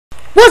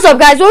What's up,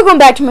 guys? Welcome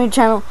back to my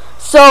channel.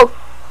 So,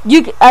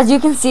 as you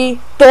can see,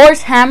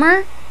 Thor's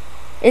hammer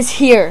is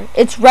here.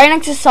 It's right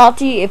next to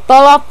Salty. It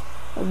fell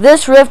off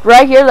this rift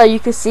right here that you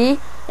can see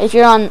if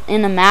you're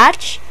in a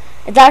match.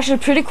 It's actually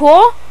pretty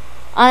cool.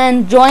 I'm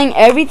enjoying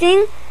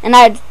everything, and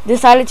I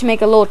decided to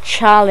make a little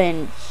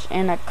challenge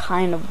in a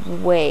kind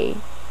of way.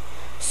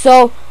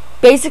 So,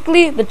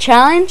 basically, the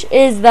challenge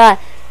is that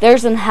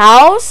there's a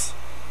house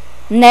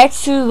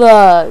next to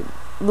the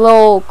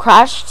little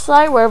crash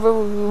site,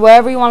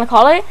 wherever you want to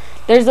call it.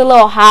 There's a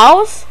little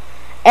house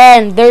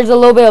and there's a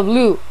little bit of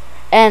loot,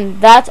 and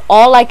that's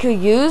all I could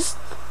use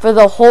for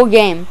the whole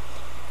game.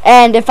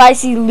 And if I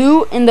see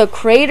loot in the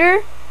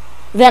crater,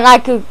 then I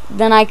could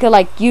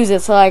like use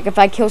it. So like if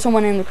I kill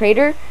someone in the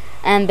crater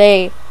and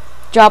they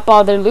drop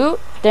all their loot,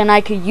 then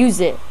I could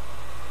use it.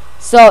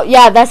 So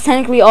yeah, that's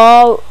technically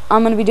all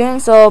I'm gonna be doing.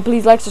 So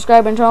please like,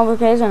 subscribe, and turn on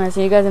notifications, and I'll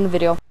see you guys in the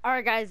video.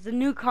 Alright guys, the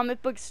new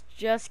comic books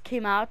just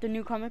came out, the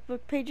new comic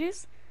book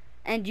pages,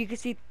 and you can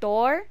see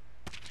Thor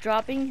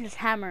dropping his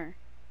hammer.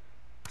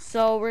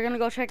 So we're gonna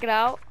go check it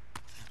out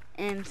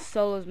in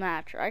solos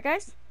match, alright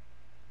guys?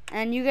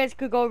 And you guys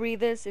could go read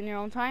this in your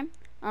own time.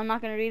 I'm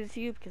not gonna read it to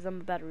you because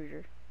I'm a bad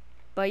reader.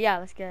 But yeah,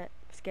 let's go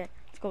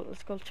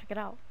check it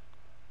out.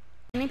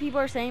 Many people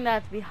are saying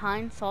that it's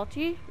behind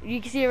Salty.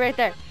 You can see it right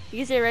there. You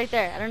can see it right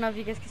there. I don't know if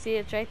you guys can see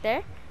it. It's right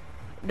there.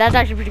 That's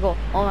actually pretty cool.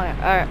 Oh my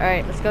god.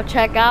 Alright, let's go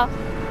check out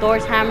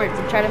Thor's hammer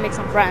to try to make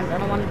some friends. I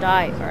don't want to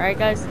die. Alright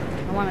guys?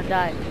 I don't want to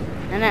die.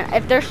 And then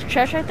if there's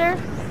chest right there,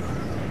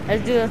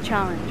 let's do a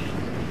challenge.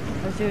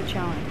 Let's do a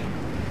challenge.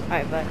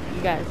 Alright, but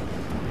you guys,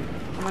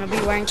 I'm gonna be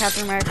wearing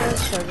Captain America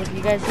because if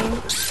you guys seen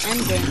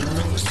Endgame,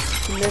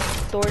 he lives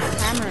Thor's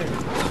hammer.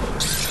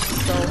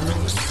 So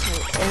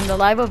in the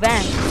live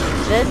event,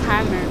 this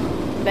hammer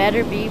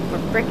better be for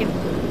frickin'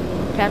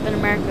 Captain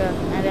America,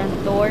 and then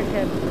Thor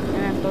could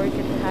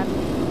have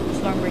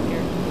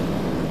Stormbreaker.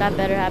 That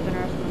better happen or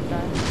else I'm gonna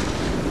die.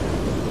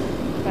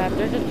 But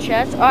there's a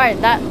chest. Alright,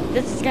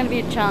 this is gonna be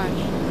a challenge.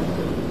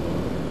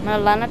 I'm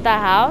gonna land at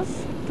that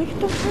house. Look at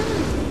those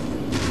hammers.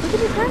 Look at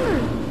this hammer.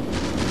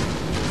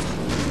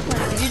 What,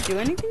 did you do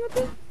anything with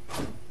it?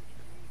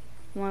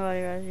 Oh my god,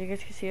 you guys. You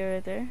guys can see it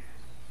right there.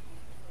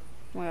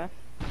 Oh my god.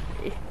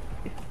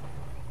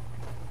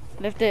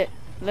 Lift it.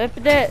 Lift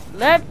it.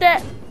 Lift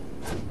it.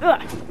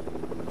 Ugh.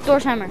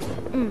 Thor's hammer.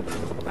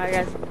 Alright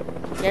guys.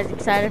 You guys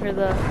excited for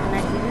the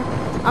next season?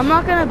 I'm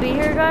not gonna be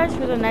here guys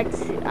for the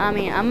next,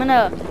 I'm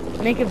gonna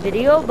make a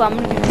video, but I'm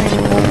gonna be playing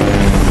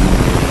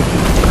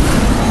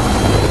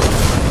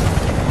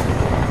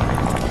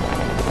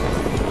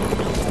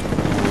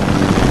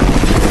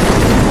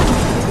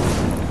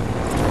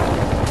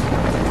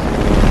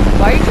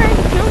Why are you trying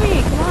to kill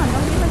me? Come on,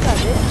 don't be like that,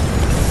 bitch.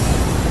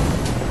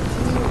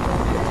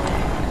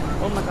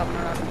 Oh my god,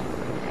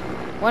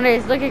 One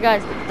is, look at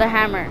guys, the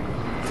hammer.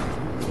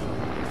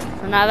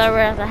 So now that we're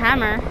at the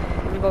hammer,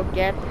 I'm gonna go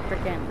get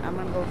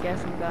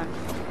some guns.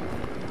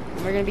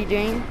 And we're gonna be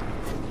doing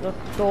the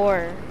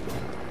Thor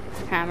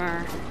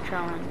hammer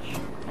challenge,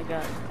 I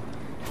guess.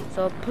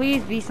 So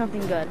please be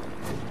something good.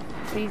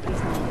 Please be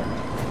something good.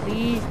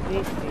 Please,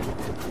 please, please.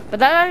 But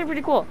that's actually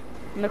pretty cool.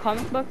 In the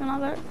comic book and all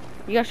that.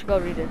 You guys should go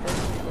read it. This is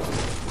cool.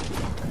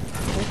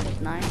 This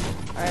is nice.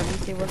 Alright, let me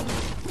see what's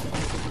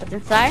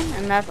inside,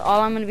 and that's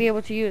all I'm gonna be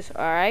able to use.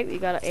 Alright, we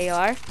got an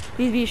AR.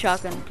 Please be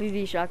shotgun. Please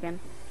be shotgun.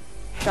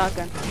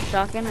 Shotgun,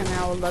 and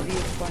I will love you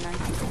for Fortnite.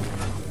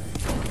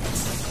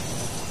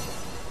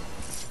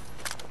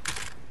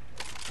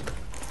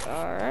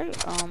 Alright,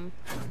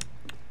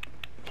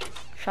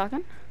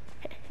 shotgun.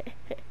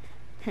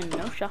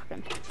 No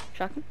shotgun.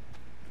 Shotgun.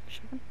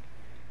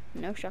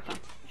 No shotgun.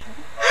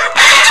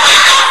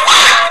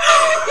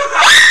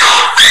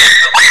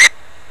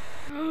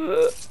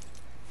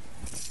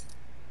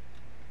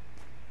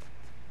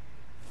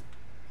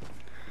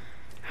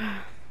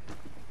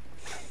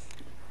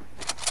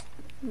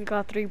 We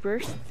got 3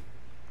 bursts.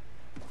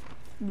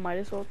 Might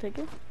as well take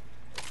it.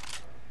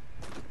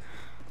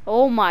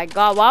 Oh my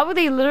god, why would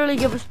they literally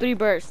give us 3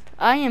 bursts?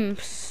 I am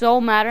so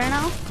mad right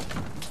now.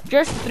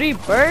 Just 3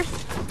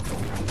 bursts?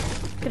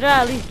 Could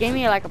have at least gave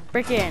me like a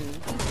freaking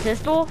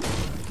pistol.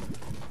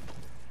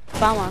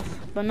 Famas.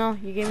 But no,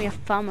 you gave me a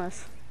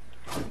Famas.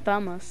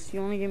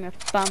 You only gave me a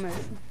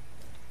Famas.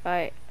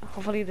 Alright,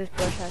 hopefully this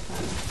burst has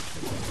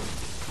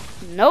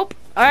something. Nope.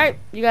 Alright,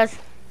 you guys.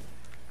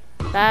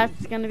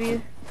 That's gonna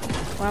be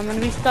what I'm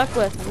gonna be stuck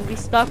with. I'm gonna be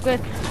stuck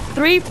with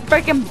 3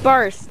 freaking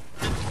bursts.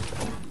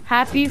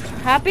 Happy?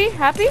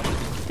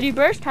 3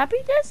 bursts? Happy,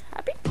 guys?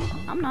 Happy?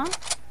 I'm not.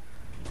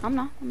 I'm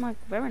like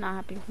very not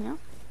happy, you know?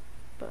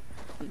 But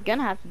I'm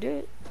gonna have to do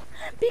it.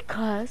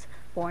 Because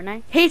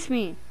Fortnite hates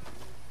me.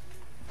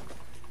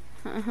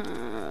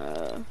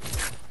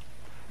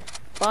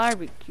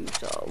 Barbecue.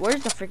 So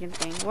where's the freaking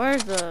thing? Where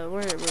is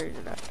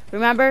it at?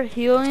 Remember,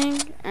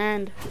 healing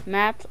and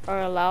mats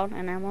are allowed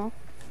in ammo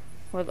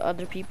with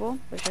other people.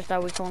 It's just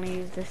that we can only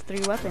use this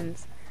 3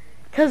 weapons.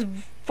 Cause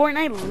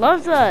Fortnite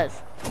loves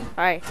us.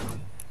 Alright.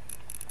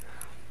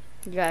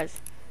 You guys.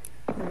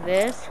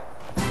 This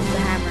is the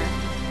hammer.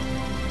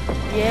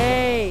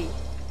 Yay.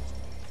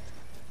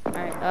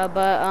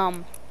 But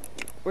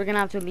we're gonna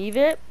have to leave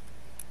it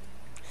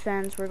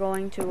since we're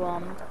gonna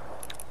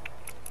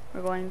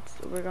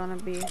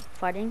be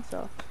fighting.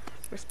 So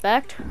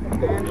respect,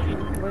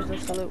 and where's the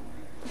salute?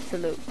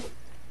 Salute.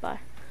 Bye.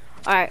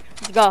 All right,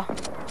 let's go.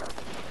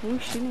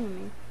 Who's shooting at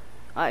me?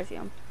 Oh, I see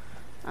him.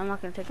 I'm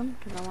not gonna take him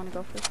because I want to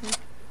go for this one.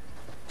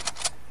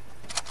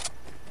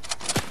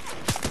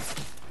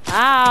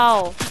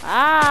 Ow!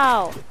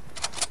 Ow!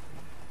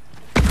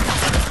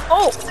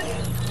 Oh!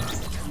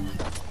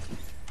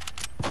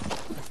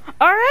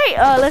 Alright,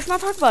 let's not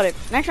talk about it.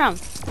 Next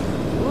round.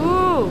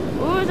 Ooh!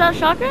 Ooh, is that a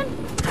shotgun?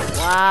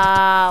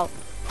 Wow!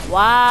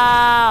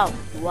 Wow!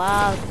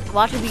 Wow!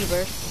 Watch the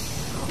beavers.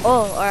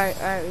 Oh, alright,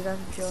 alright, we got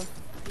some shield.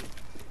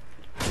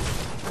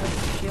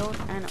 Shield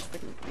and a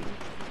freaking thing.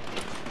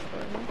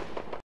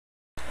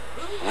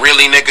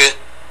 Really, nigga?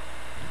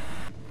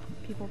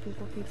 People.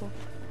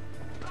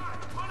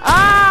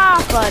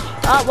 Ah, fudge.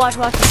 Oh, watch.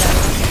 I'm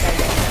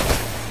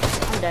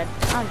dead.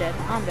 I'm dead.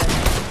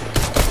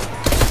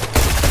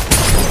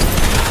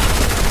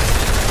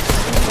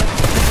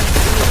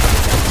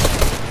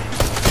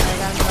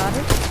 I got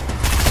him.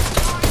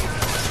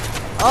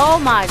 Oh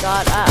my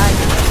god. I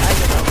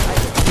give up.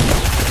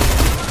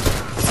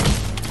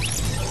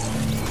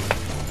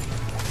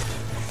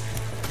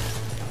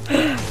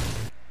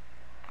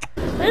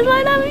 This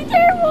might not be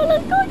terrible.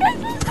 Let's go, guys.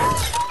 Let's go.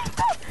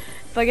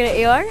 If I get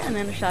an AR and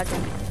then a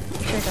shotgun.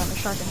 A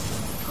shotgun.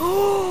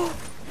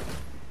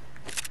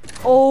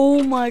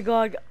 Oh my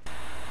god.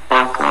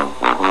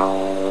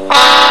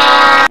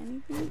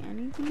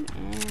 Anything.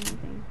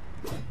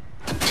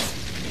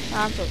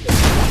 I'm so good.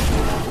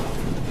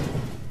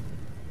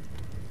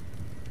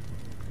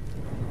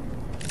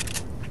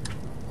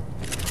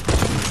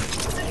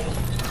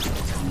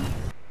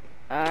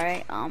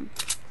 Alright,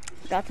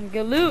 got some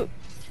good loot.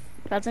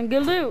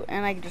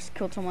 And I just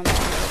killed someone there.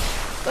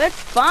 But it's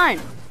fine.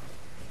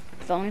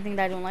 The only thing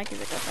that I don't like is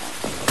I got that.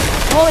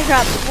 Holy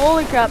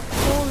crap.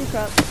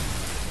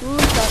 Who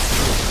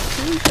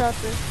shot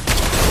this?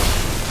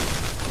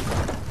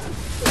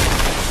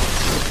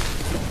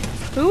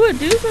 Who would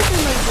do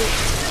something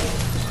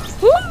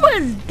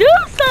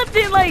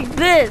like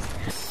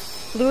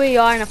this? Blue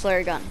AR and a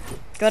flare gun.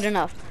 Good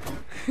enough.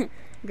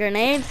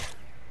 Grenades.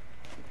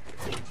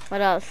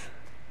 What else?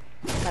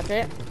 That's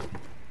it.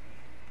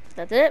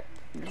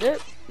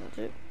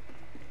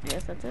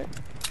 Yes, that's it.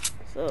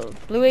 So,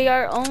 blue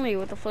AR only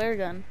with a flare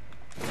gun.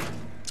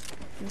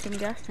 And some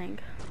gas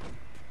tank.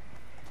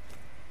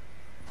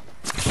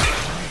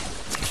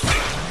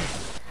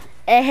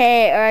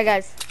 Hey, alright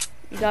guys.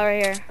 We got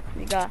right here.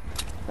 We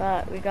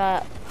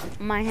got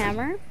my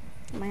hammer.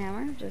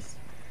 Just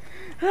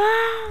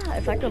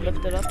if I could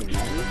lift it up.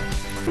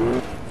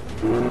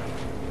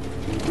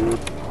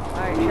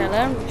 Alright, should I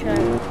let him?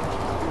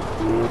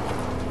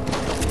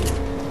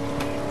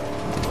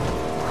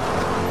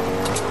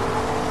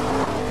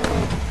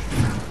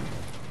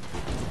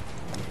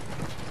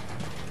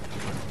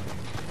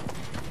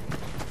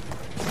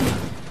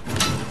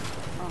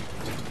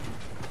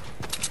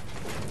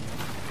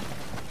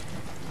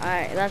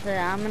 Alright, that's it.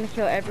 I'm gonna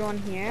kill everyone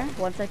here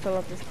once I fill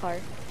up this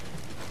card.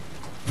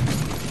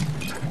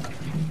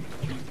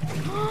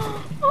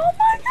 Oh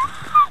my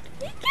god!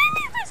 He gave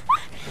me this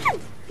weapon!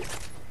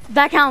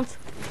 That counts.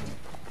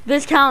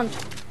 This counts.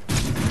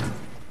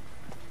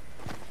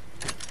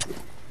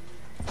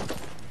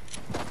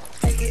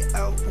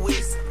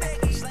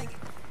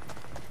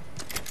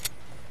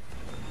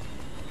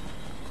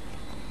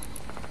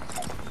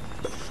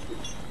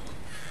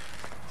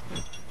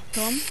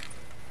 Kill him.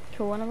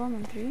 Kill one of them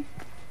in 3,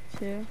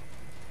 2,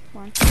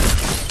 1.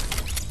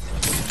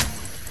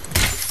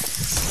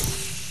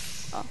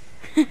 Oh.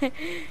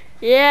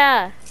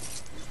 Yeah.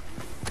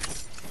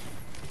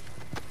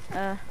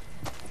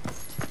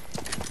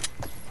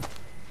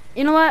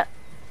 You know what?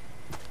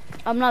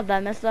 I'm not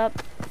that messed up.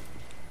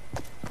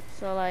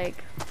 So like.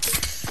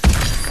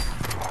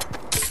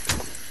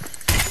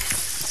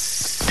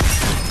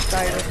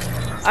 Sorry.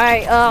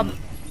 Alright,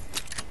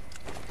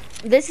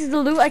 this is the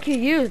loot I could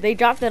use. They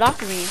dropped it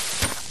off of me.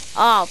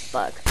 Oh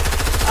fuck.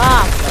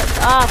 I don't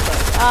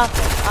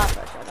have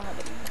it.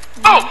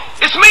 Oh,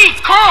 it's me,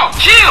 Carl.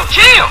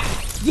 Chill.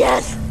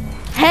 Yes.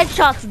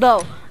 Headshots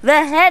though. The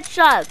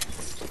headshots.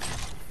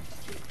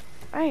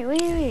 Alright,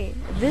 wait.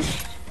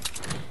 This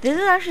is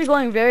actually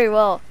going very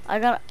well. I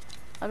got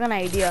an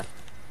idea.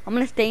 I'm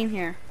gonna stay in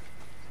here.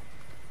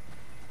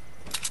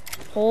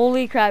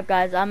 Holy crap,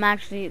 guys!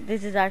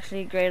 This is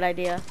actually a great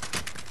idea.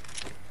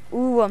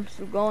 Ooh, I'm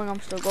still going. I'm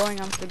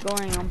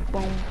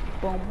boom.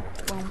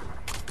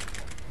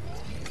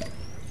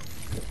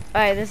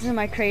 Alright, this is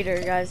my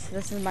crater, guys.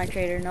 This is my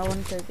crater. No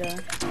one could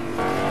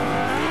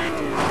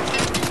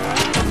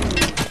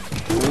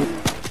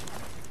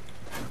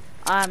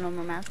I have no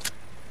more math.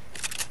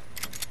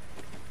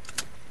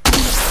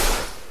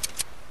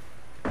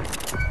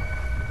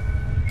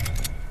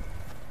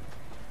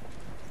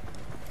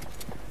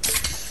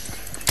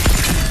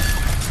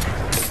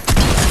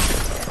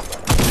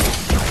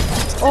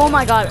 Oh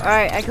my god.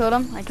 Alright, I killed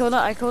him. I killed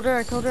her.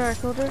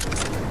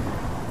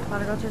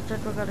 Gotta go to the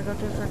circle, gotta go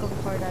to the circle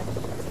before I die.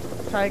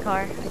 Sorry,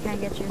 car, I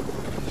can't get you.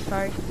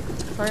 Sorry.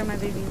 Sorry, my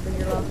baby, but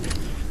you're low.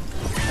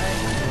 Sorry.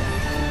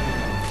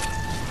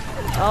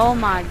 Oh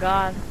my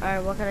god.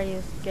 Alright, what could I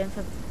use? Get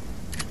into...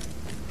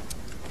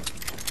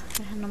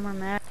 I have no more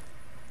mag.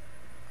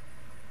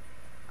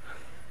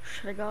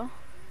 Should I go?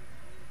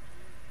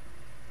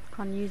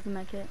 Can't use the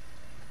med kit.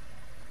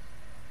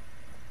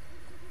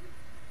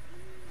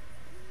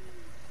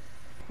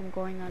 I'm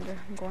going under.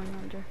 I'm going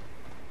under.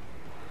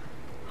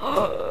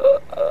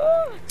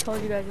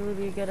 Told you guys it would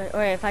be a good idea.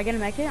 Alright, if I get a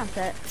med kit, I'm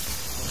set.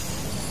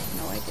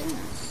 No, I didn't.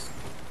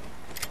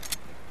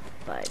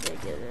 But I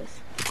did get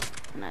this.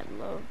 And I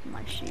love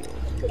my shield.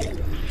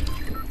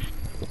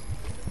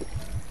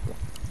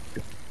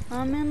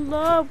 I'm in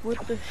love with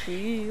the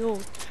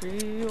shield.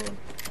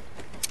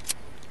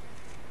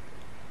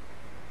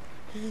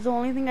 This is the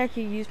only thing I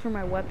can use for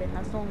my weapon.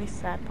 That's the only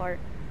sad part.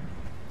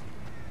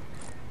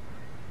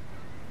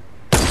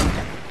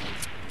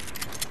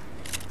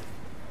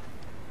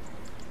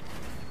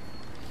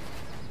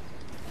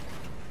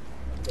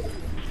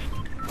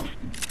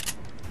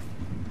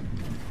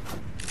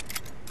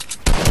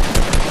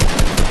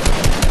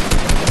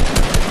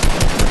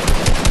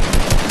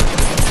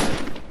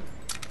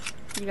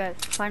 You guys,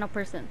 final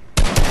person.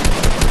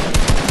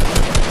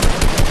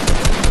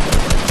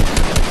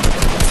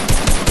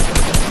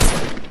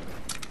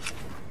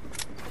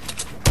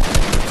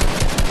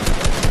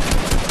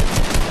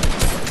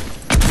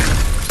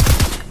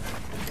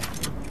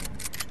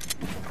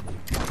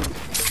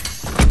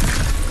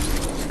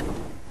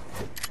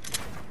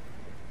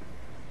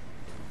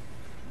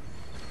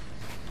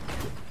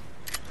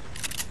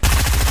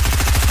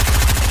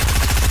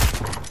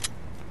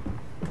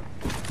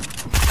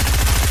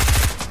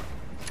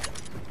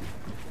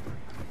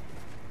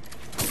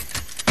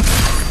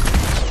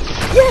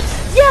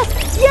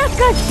 Yes,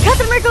 guys!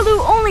 Captain America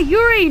loot only! You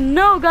already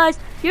know, guys!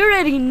 You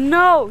already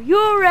know!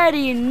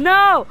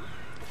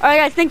 Alright,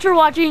 guys, thanks for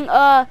watching.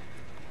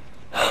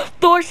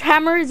 Thor's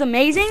Hammer is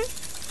amazing.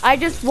 I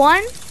just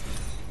won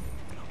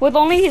with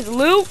only his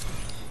loot.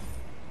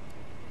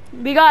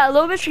 We got a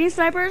little bit of stream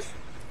snipers.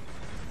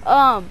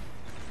 I'm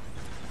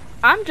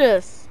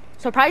just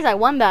surprised I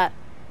won that.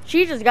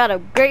 She just got a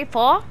great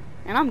fall,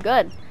 and I'm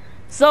good.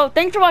 So,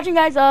 thanks for watching,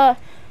 guys.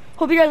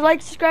 Hope you guys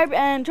like, subscribe,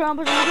 and turn on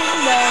post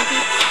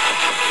notifications.